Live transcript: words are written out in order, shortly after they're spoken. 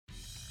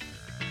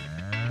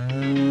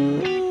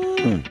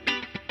What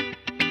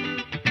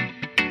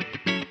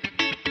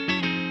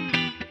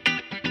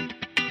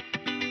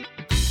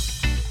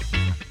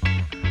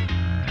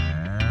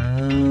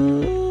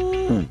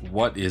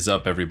is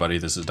up, everybody?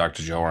 This is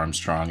Dr. Joe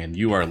Armstrong, and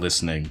you are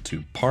listening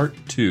to part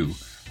 2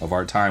 of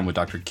our time with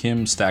Dr.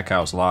 Kim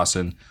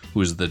Stackhouse-Lawson,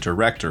 who is the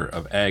director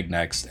of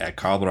AgNext at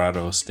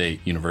Colorado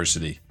State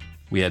University.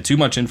 We had too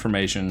much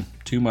information,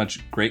 too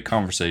much great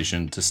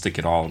conversation to stick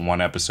it all in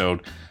one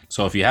episode.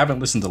 So if you haven't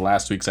listened to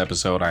last week's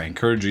episode, I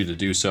encourage you to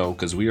do so,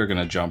 because we are going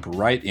to jump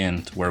right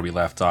into where we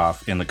left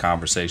off in the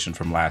conversation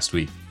from last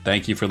week.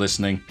 Thank you for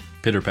listening.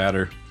 Pitter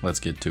patter, let's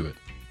get to it.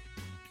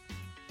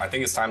 I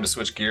think it's time to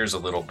switch gears a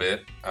little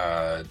bit,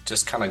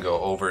 just kind of go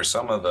over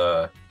some of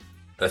the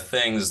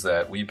things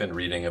that we've been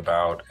reading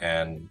about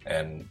and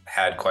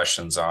had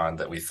questions on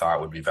that we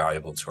thought would be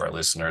valuable to our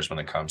listeners when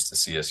it comes to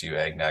CSU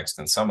AgNext,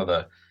 and some of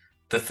the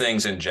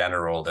things in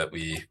general that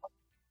we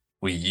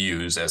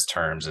use as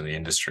terms in the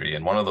industry.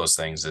 And one of those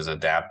things is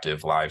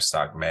adaptive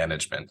livestock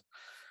management.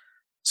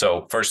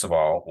 So first of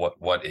all,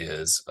 what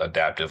is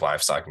adaptive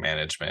livestock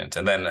management?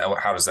 And then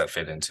how does that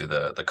fit into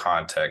the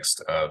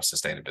context of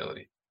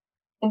sustainability?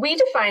 We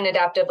define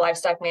adaptive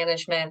livestock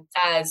management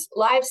as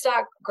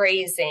livestock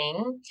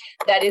grazing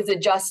that is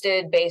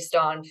adjusted based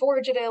on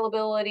forage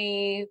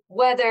availability,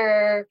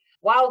 weather,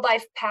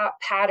 wildlife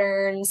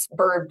patterns,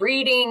 bird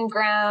breeding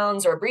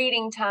grounds or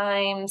breeding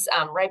times,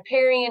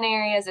 riparian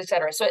areas,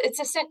 etc. So it's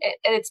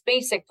its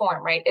basic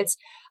form, right? It's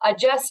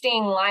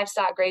adjusting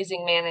livestock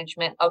grazing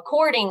management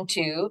according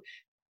to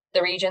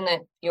the region that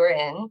you're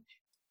in,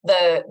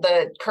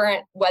 the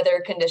current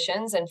weather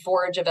conditions and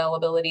forage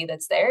availability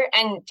that's there,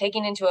 and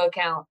taking into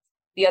account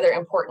the other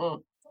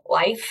important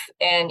life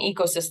and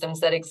ecosystems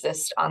that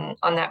exist on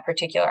that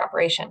particular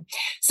operation.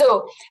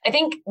 So I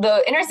think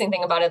the interesting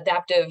thing about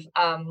adaptive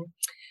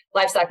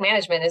livestock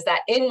management is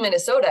that in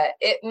Minnesota,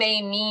 it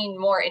may mean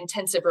more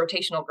intensive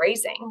rotational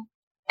grazing.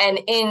 And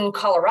in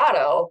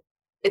Colorado,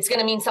 it's going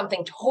to mean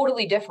something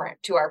totally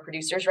different to our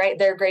producers, right?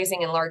 They're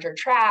grazing in larger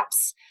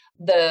traps.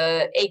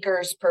 The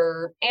acres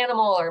per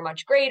animal are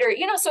much greater,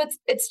 so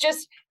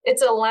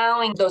it's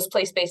allowing those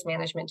place-based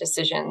management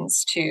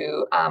decisions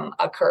to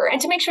occur and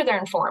to make sure they're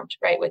informed,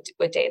 right, with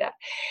data.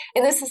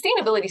 In the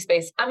sustainability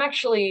space, I'm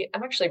actually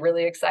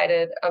really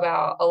excited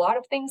about a lot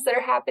of things that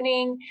are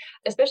happening,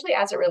 especially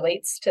as it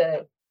relates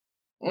to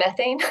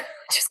methane,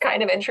 which is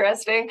kind of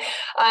interesting,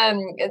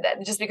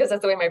 just because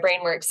that's the way my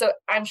brain works. So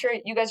I'm sure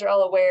you guys are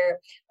all aware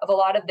of a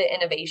lot of the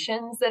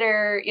innovations that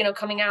are,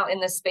 coming out in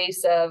the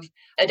space of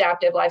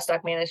adaptive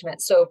livestock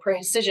management. So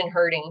precision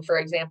herding, for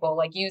example,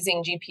 like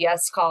using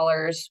GPS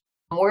collars.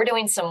 We're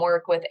doing some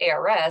work with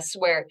ARS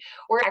where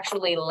we're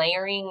actually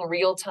layering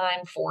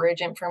real-time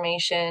forage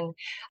information,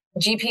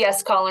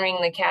 GPS collaring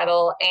the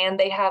cattle, and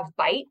they have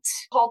bite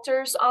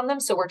halters on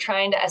them. So we're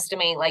trying to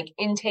estimate like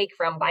intake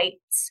from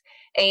bites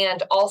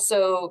and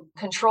also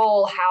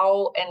control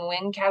how and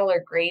when cattle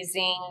are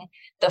grazing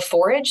the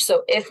forage.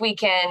 So if we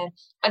can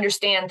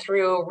understand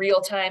through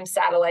real-time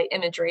satellite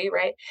imagery,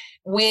 right,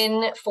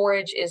 when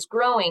forage is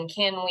growing,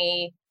 can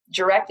we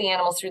direct the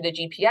animals through the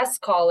GPS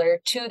collar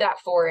to that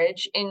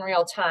forage in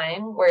real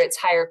time where it's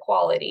higher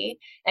quality?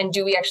 And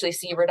do we actually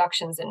see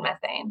reductions in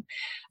methane?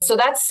 So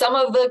that's some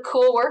of the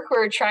cool work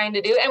we're trying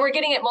to do. And we're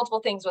getting at multiple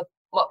things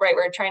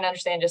we're trying to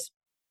understand just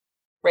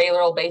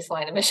regular old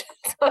baseline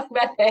emissions of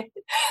methane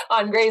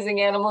on grazing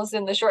animals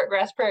in the short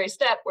grass prairie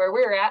steppe where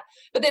we're at,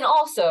 but then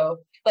also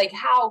like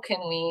how can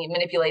we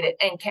manipulate it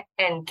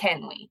and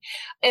can we?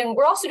 And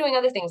we're also doing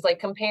other things like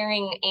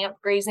comparing amp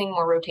grazing,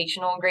 more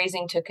rotational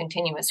grazing, to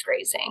continuous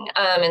grazing,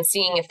 and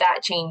seeing if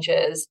that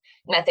changes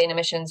methane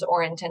emissions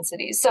or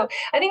intensities. So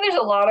I think there's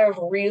a lot of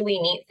really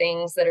neat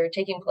things that are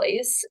taking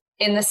place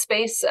in the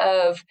space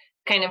of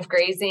kind of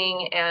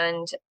grazing,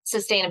 and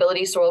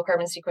sustainability. Soil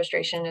carbon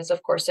sequestration is,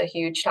 of course, a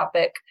huge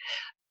topic.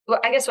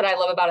 But I guess what I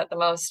love about it the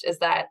most is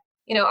that,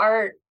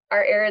 our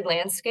arid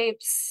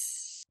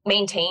landscapes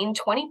maintain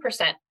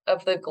 20%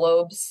 of the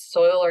globe's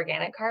soil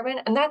organic carbon.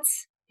 And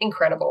that's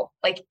incredible,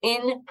 like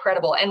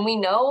incredible. And we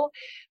know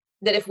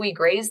that if we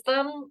graze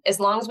them, as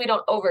long as we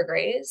don't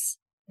overgraze,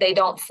 they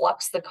don't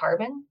flux the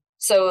carbon.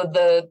 So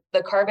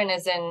the carbon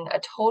is in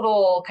a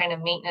total kind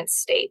of maintenance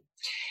state.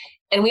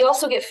 And we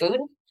also get food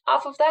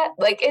off of that.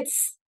 Like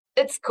it's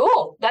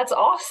cool. That's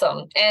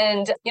awesome.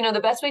 And, the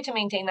best way to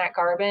maintain that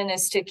carbon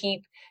is to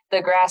keep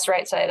the grass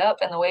right side up.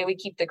 And the way we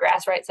keep the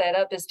grass right side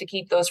up is to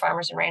keep those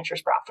farmers and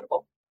ranchers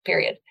profitable,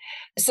 period.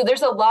 So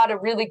there's a lot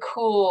of really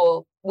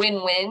cool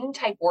win-win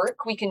type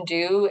work we can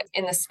do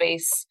in the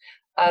space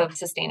of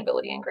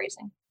sustainability and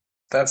grazing.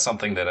 That's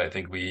something that I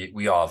think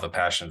we all have a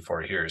passion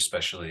for here,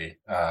 especially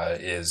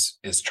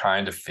is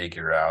trying to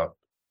figure out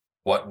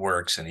what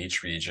works in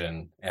each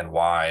region and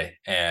why,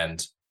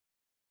 and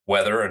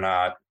whether or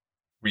not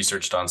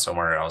research done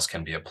somewhere else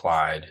can be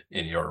applied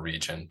in your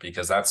region,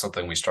 because that's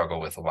something we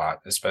struggle with a lot,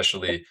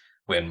 especially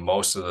when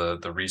most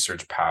of the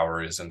research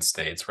power is in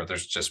states where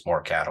there's just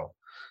more cattle.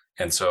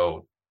 And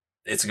so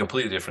it's a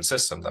completely different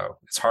system, though.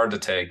 It's hard to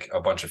take a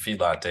bunch of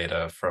feedlot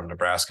data from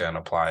Nebraska and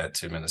apply it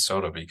to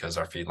Minnesota because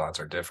our feedlots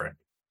are different.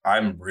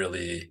 I'm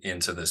really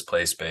into this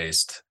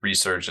place-based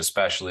research,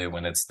 especially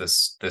when it's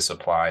this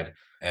applied.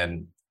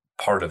 And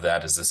part of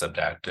that is this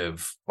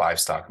adaptive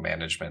livestock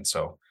management.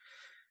 So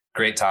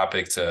great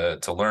topic to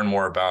learn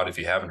more about. If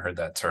you haven't heard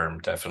that term,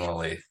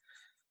 definitely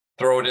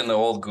throw it in the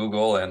old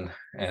Google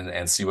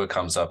and see what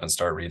comes up and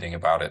start reading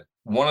about it.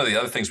 One of the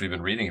other things we've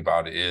been reading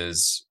about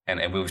is,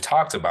 and we've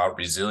talked about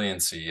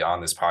resiliency on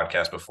this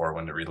podcast before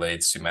when it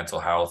relates to mental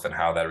health and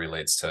how that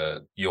relates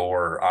to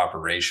your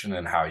operation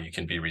and how you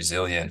can be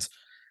resilient.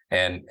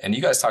 And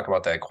you guys talk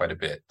about that quite a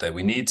bit, that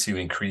we need to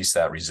increase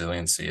that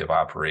resiliency of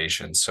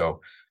operations. So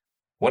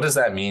what does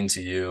that mean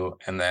to you?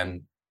 And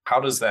then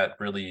how does that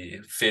really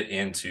fit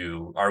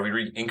into, are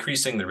we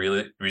increasing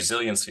the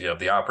resiliency of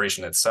the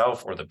operation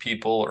itself or the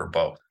people or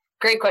both?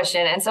 Great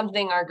question, and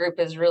something our group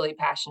is really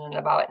passionate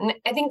about. And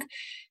I think,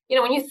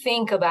 when you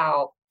think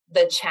about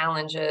the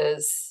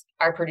challenges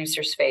our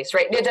producers face,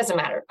 right? It doesn't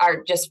matter,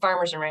 our just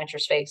farmers and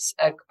ranchers face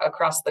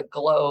across the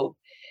globe.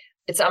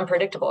 It's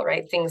unpredictable,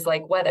 right? Things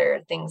like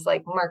weather, things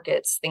like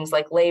markets, things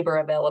like labor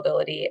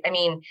availability. I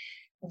mean,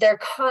 they're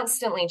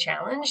constantly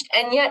challenged,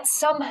 and yet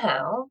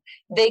somehow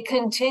they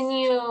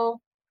continue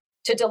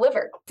to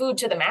deliver food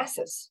to the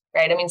masses,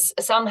 right? I mean,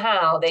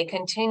 somehow they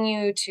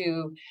continue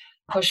to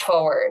push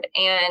forward.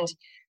 And,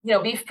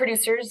 beef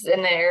producers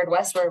in the arid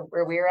West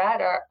where we're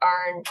at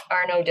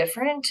are no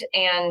different.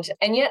 And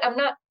yet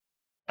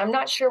I'm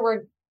not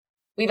sure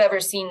we've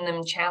ever seen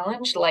them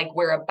challenged like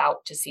we're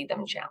about to see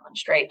them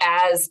challenged, right?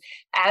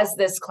 As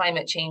this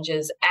climate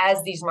changes,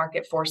 as these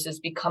market forces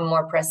become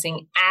more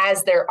pressing,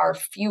 as there are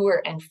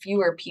fewer and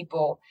fewer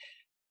people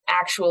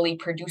actually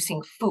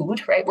producing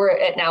food, right? We're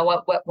at now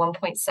what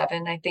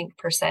 1.7, I think,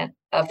 %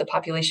 of the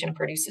population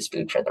produces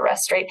food for the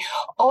rest, right?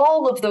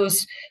 All of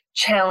those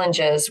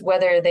challenges,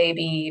 whether they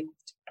be,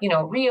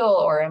 real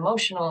or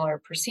emotional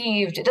or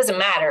perceived, it doesn't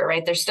matter,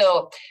 right? There's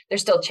still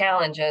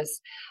challenges.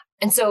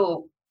 And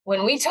so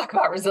when we talk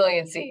about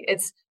resiliency,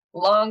 it's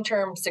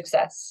long-term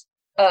success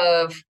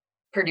of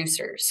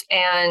producers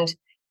and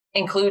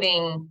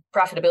including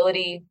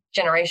profitability,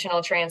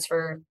 generational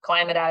transfer,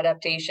 climate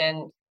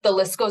adaptation. The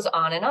list goes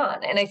on.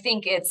 And I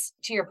think it's,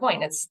 to your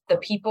point, it's the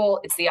people,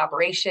 it's the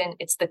operation,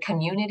 it's the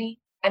community.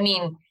 I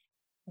mean,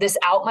 this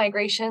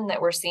outmigration that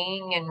we're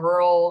seeing in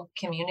rural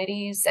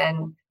communities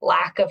and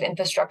lack of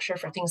infrastructure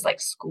for things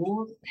like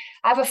schools.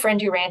 I have a friend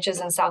who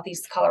ranches in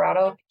Southeast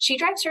Colorado. She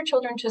drives her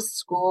children to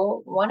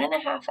school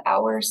 1.5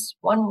 hours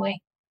one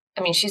way.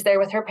 I mean, she's there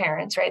with her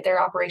parents, right?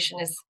 Their operation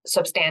is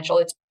substantial.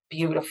 It's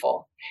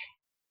beautiful.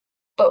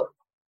 But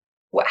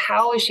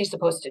how is she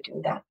supposed to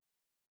do that?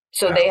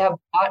 So They have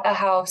bought a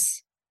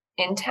house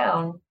in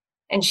town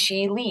and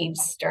she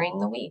leaves during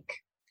the week.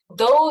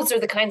 Those are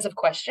the kinds of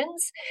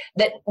questions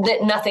that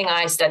nothing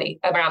I study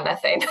around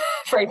methane,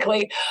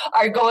 frankly,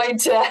 are going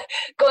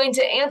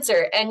to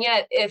answer. And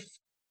yet,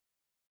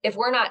 if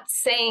we're not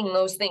saying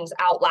those things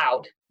out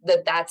loud,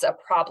 that's a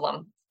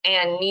problem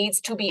and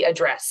needs to be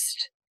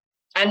addressed,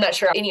 I'm not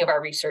sure any of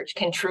our research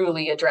can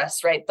truly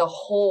address, right, that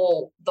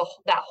whole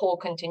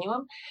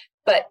continuum.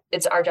 But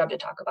it's our job to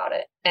talk about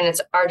it. And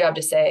it's our job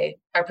to say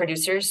our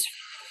producers,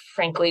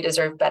 frankly,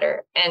 deserve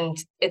better. And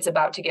it's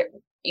about to get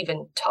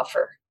even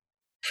tougher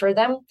for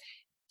them.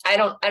 I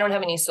don't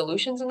have any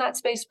solutions in that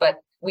space, but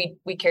we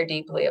care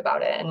deeply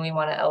about it. And we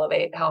want to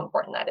elevate how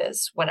important that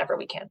is whenever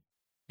we can.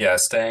 Yeah,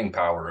 staying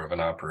power of an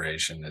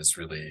operation is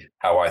really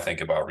how I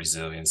think about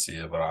resiliency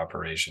of an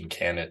operation.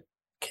 Can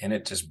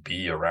it just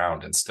be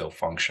around and still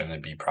function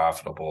and be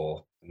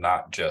profitable,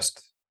 not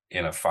just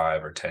in a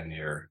 5 or 10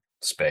 year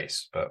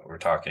space, but we're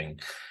talking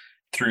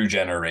through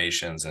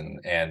generations,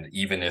 and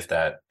even if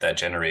that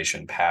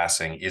generation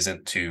passing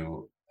isn't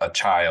to a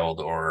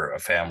child or a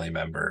family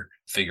member,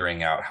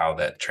 figuring out how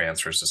that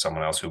transfers to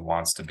someone else who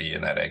wants to be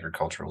in that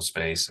agricultural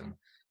space and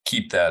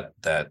keep that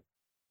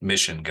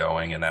mission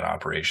going and that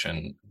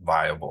operation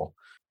viable.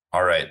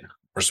 All right,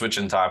 we're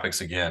switching topics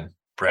again.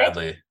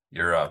 Bradley,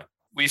 you're up.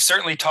 We've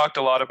certainly talked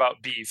a lot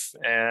about beef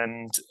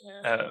and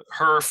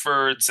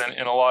Herefords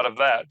and a lot of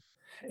that.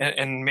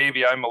 And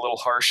maybe I'm a little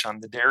harsh on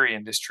the dairy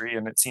industry,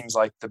 and it seems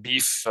like the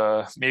beef,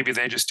 maybe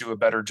they just do a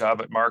better job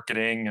at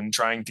marketing and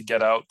trying to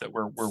get out that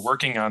we're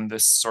working on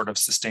this sort of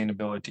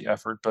sustainability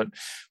effort. But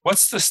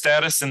what's the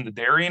status in the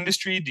dairy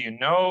industry? Do you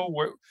know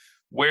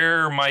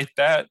where might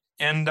that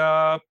end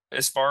up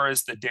as far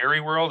as the dairy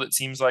world? It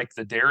seems like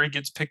the dairy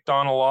gets picked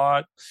on a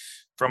lot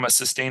from a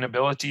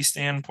sustainability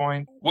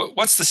standpoint.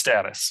 What's the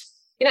status?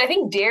 I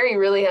think dairy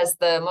really has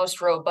the most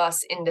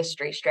robust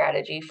industry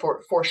strategy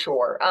for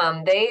sure.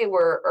 They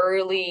were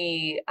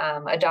early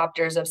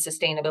adopters of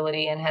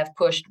sustainability and have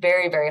pushed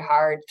very, very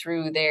hard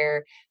through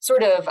their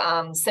sort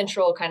of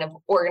central kind of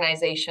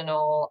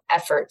organizational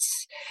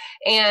efforts.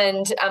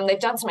 And they've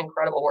done some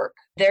incredible work.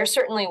 They're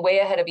certainly way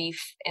ahead of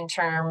beef in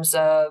terms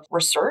of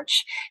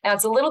research. Now,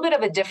 it's a little bit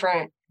of a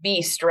different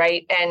beast,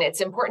 right? And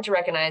it's important to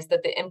recognize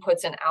that the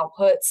inputs and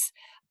outputs,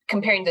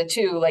 comparing the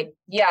two,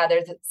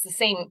 it's the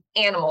same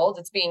animal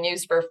that's being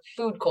used for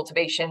food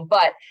cultivation,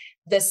 but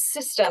the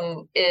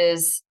system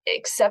is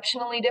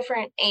exceptionally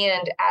different.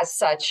 And as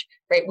such,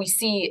 right? We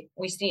see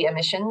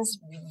emissions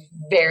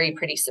vary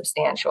pretty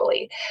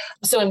substantially.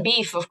 So in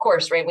beef, of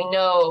course, right, we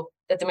know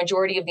that the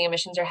majority of the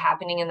emissions are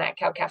happening in that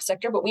cow-calf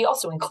sector, but we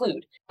also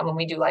include, and when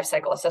we do life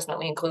cycle assessment,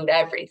 we include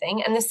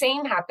everything. And the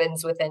same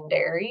happens within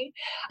dairy.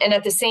 And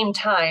at the same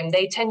time,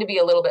 they tend to be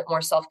a little bit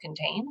more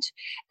self-contained.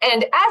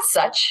 And as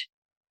such,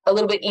 a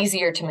little bit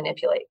easier to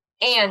manipulate.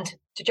 And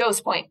to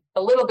Joe's point,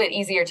 a little bit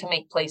easier to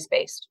make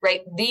place-based,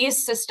 right?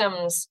 These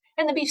systems,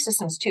 and the beef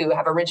systems too,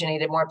 have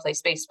originated more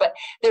place-based, but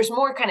there's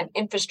more kind of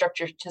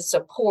infrastructure to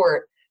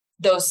support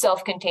those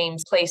self-contained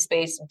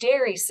place-based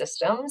dairy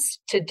systems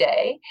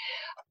today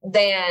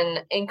than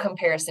in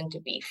comparison to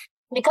beef.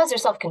 Because they're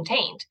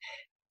self-contained,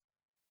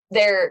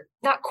 they're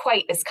not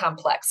quite as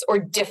complex or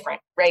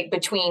different, right?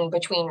 Between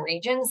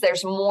regions,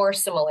 there's more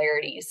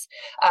similarities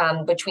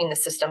between the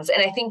systems.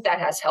 And I think that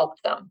has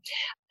helped them.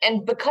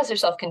 And because they're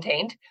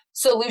self-contained,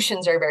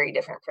 solutions are very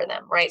different for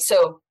them, right?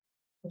 So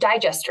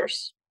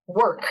digesters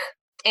work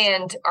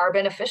and are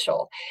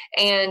beneficial.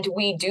 And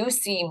we do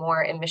see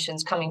more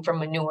emissions coming from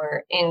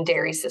manure in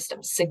dairy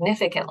systems,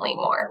 significantly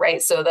more,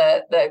 right? So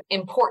the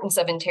importance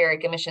of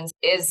enteric emissions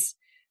is,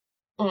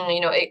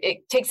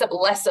 it takes up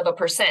less of a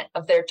percent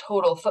of their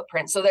total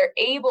footprint. So they're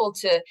able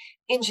to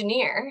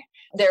engineer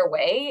their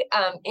way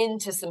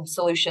into some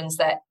solutions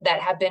that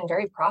have been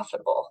very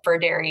profitable for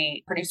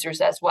dairy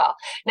producers as well.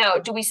 Now,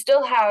 do we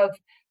still have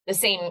the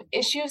same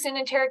issues in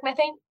enteric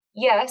methane?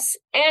 Yes.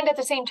 And at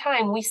the same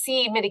time, we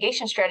see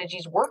mitigation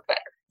strategies work better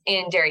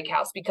in dairy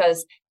cows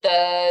because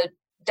the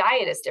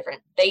diet is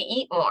different. They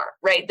eat more,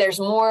 right? There's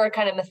more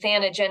kind of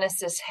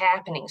methanogenesis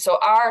happening. So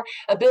our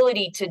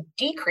ability to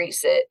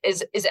decrease it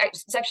is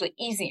actually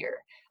easier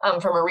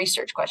from a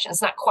research question.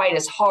 It's not quite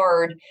as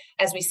hard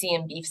as we see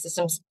in beef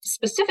systems,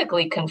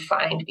 specifically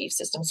confined beef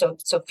systems.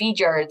 So feed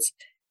yards,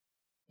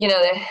 you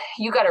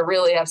got to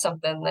really have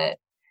something that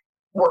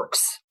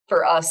works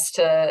for us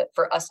to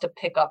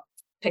pick up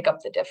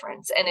the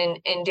difference. And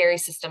in dairy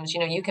systems,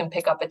 you can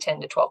pick up a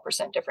 10 to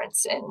 12%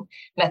 difference in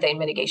methane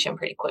mitigation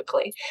pretty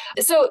quickly.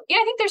 So yeah,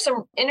 I think there's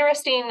some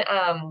interesting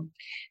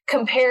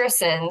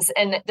comparisons,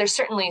 and there's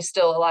certainly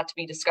still a lot to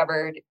be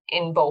discovered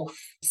in both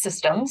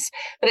systems.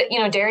 But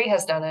dairy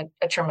has done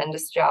a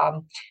tremendous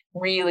job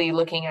really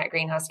looking at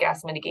greenhouse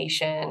gas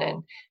mitigation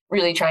and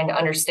really trying to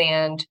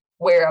understand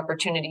where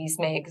opportunities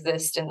may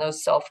exist in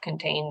those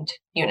self-contained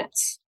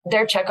units.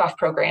 Their checkoff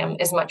program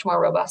is much more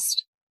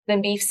robust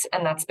than beef's,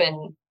 and that's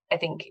been, I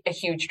think, a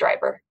huge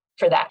driver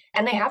for that.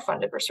 And they have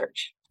funded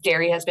research.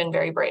 Dairy has been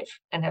very brave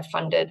and have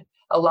funded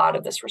a lot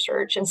of this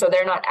research, and so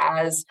they're not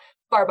as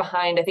far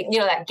behind. I think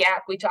that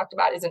gap we talked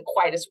about it's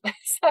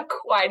not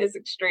quite as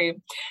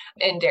extreme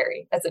in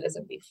dairy as it is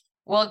in beef.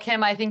 Well,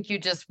 Kim, I think you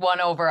just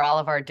won over all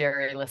of our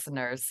dairy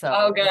listeners.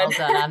 So good. Well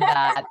done on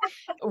that.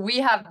 We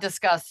have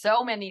discussed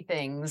so many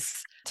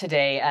things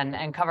today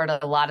and covered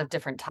a lot of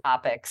different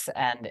topics.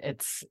 And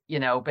it's,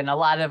 been a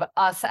lot of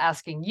us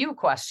asking you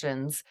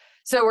questions.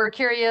 So we're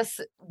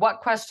curious,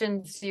 what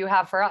questions do you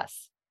have for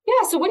us?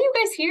 Yeah. So what do you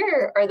guys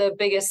hear are the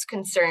biggest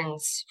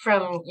concerns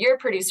from your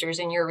producers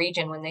in your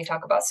region when they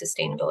talk about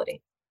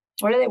sustainability?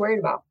 What are they worried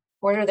about?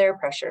 What are their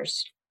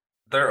pressures?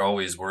 They're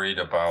always worried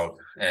about,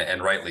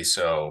 and rightly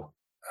so,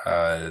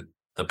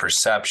 the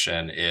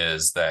perception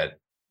is that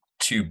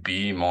to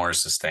be more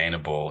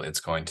sustainable, it's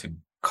going to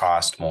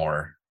cost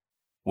more,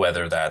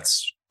 whether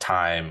that's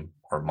time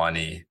or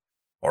money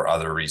or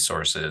other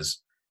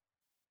resources.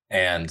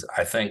 And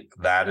I think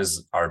that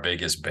is our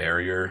biggest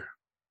barrier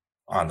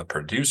on the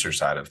producer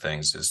side of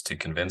things, is to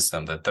convince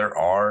them that there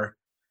are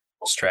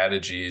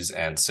strategies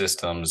and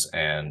systems,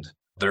 and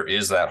there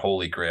is that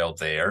holy grail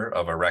there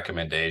of a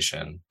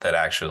recommendation that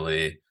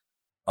actually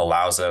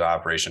allows that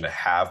operation to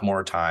have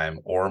more time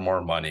or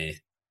more money,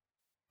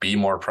 be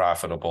more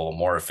profitable,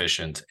 more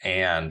efficient,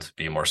 and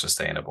be more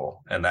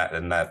sustainable. And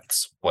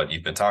that's what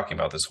you've been talking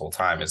about this whole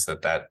time, is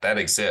that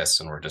exists,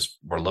 and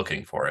we're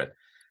looking for it.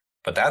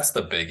 But that's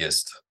the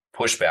biggest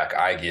pushback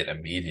I get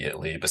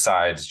immediately,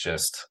 besides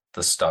just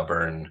the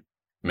stubborn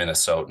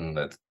Minnesotan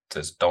that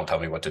just don't tell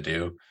me what to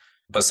do.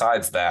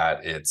 Besides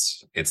that,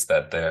 it's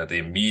that the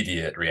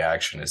immediate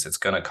reaction is it's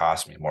going to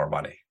cost me more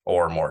money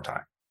or more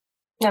time.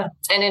 Yeah.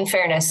 And in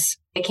fairness,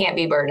 they can't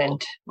be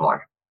burdened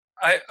more.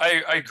 I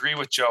agree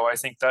with Joe. I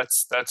think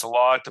that's a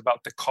lot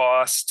about the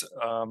cost.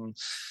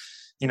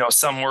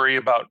 Some worry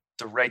about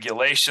the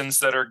regulations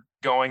that are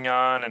going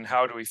on and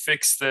how do we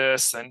fix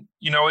this? And,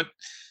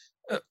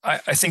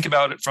 I think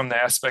about it from the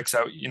aspects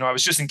out, I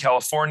was just in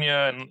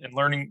California and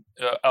learning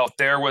out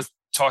there with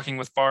talking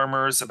with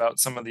farmers about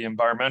some of the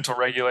environmental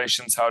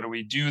regulations. How do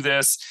we do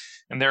this?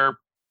 And they're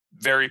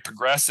very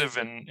progressive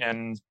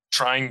and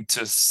trying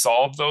to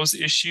solve those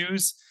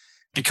issues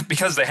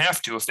because they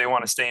have to if they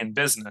want to stay in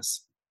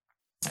business.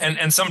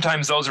 And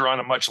sometimes those are on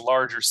a much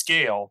larger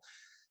scale.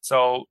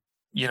 So,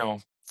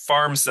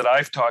 farms that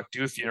I've talked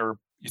to, if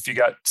you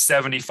got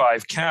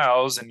 75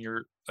 cows and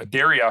you're a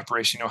dairy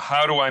operation,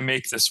 how do I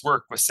make this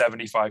work with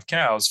 75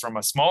 cows from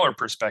a smaller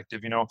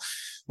perspective?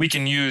 We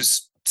can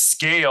use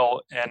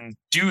scale and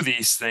do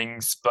these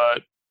things,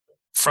 but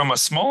From a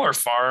smaller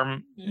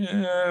farm,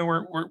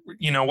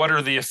 what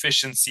are the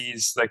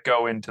efficiencies that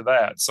go into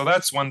that? So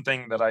that's one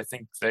thing that I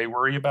think they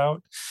worry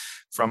about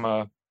from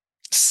a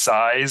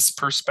size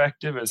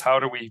perspective, is how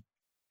do we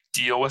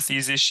deal with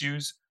these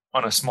issues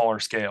on a smaller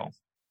scale?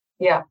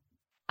 Yeah.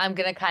 I'm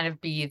going to kind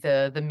of be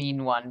the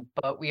mean one,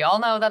 but we all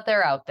know that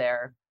they're out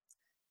there.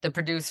 The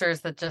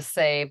producers that just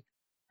say,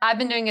 I've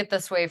been doing it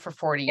this way for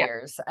 40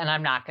 years and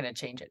I'm not going to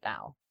change it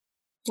now.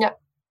 Yeah.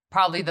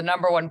 Probably the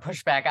number one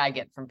pushback I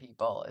get from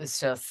people is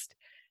just,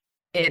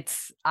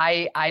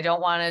 I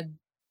don't want to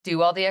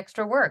do all the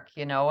extra work,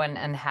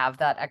 and have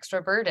that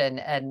extra burden,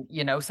 and,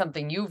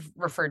 something you've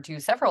referred to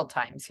several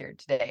times here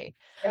today.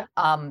 Yeah.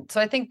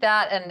 So I think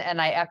that, and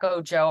I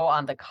echo Joe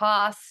on the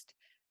cost.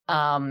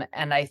 And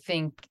I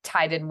think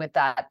tied in with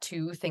that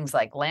too, things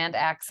like land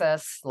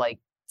access, like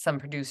some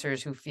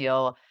producers who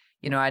feel,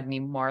 I'd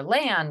need more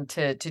land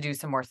to do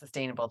some more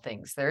sustainable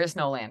things. There is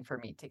no land for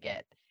me to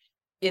get.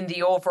 In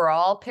the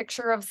overall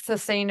picture of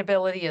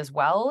sustainability as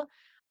well,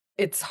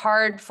 it's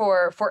hard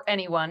for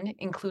anyone,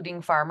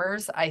 including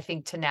farmers, I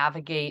think, to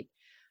navigate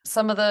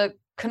some of the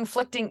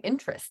conflicting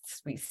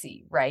interests we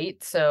see,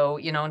 right? So,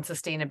 in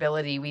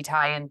sustainability, we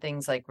tie in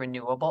things like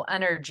renewable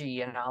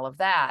energy and all of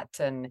that.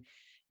 And,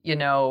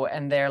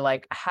 and they're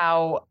like,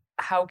 how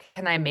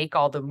can I make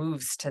all the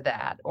moves to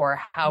that? Or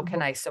how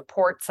can I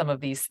support some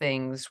of these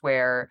things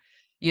where,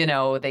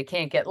 they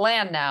can't get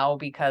land now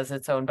because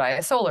it's owned by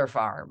a solar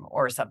farm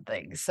or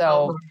something.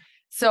 So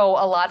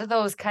a lot of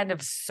those kind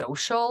of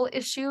social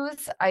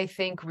issues, I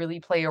think, really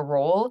play a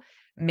role.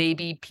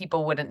 Maybe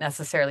people wouldn't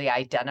necessarily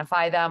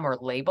identify them or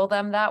label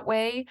them that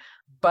way.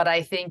 But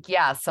I think,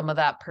 some of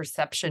that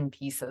perception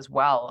piece as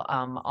well,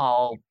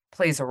 all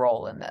plays a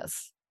role in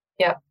this.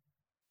 Yeah,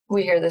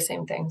 we hear the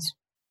same things.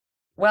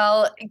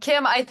 Well,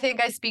 Kim, I think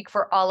I speak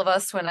for all of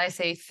us when I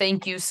say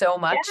thank you so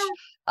much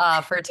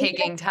for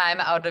taking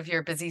time out of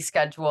your busy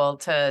schedule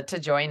to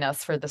join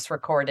us for this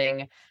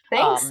recording.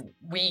 Thanks.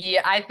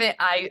 I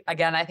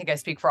think I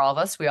speak for all of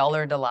us. We all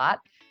learned a lot,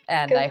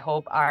 and Good. I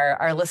hope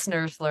our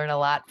listeners learn a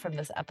lot from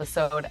this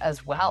episode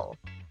as well.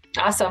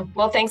 Awesome.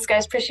 Well, thanks,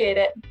 guys. Appreciate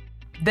it.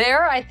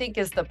 There, I think,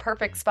 is the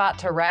perfect spot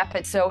to wrap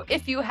it. So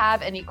if you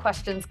have any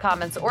questions,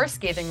 comments, or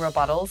scathing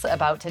rebuttals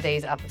about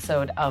today's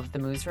episode of The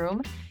Moos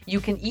Room,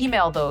 you can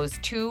email those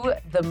to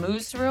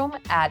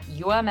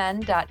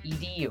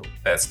themoosroom@umn.edu.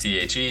 That's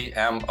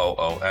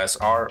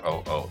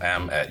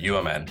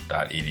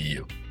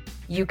TheMoosroom@umn.edu.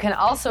 You can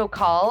also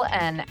call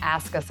and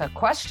ask us a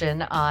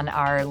question on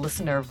our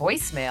listener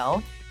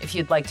voicemail. If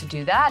you'd like to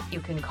do that,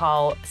 you can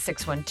call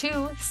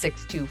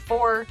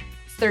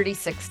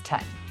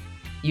 612-624-3610.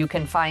 You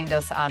can find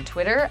us on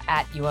Twitter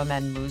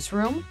 @UMN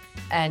Moosroom,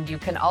 and you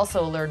can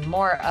also learn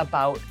more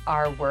about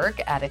our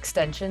work at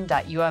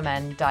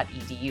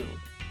extension.umn.edu.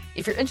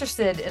 If you're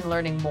interested in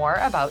learning more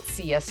about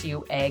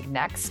CSU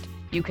AgNext,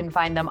 you can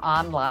find them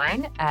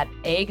online at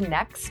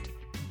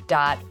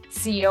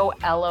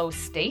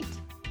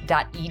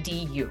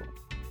agnext.colostate.edu.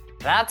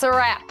 That's a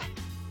wrap.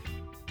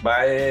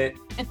 Bye.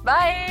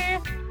 Bye.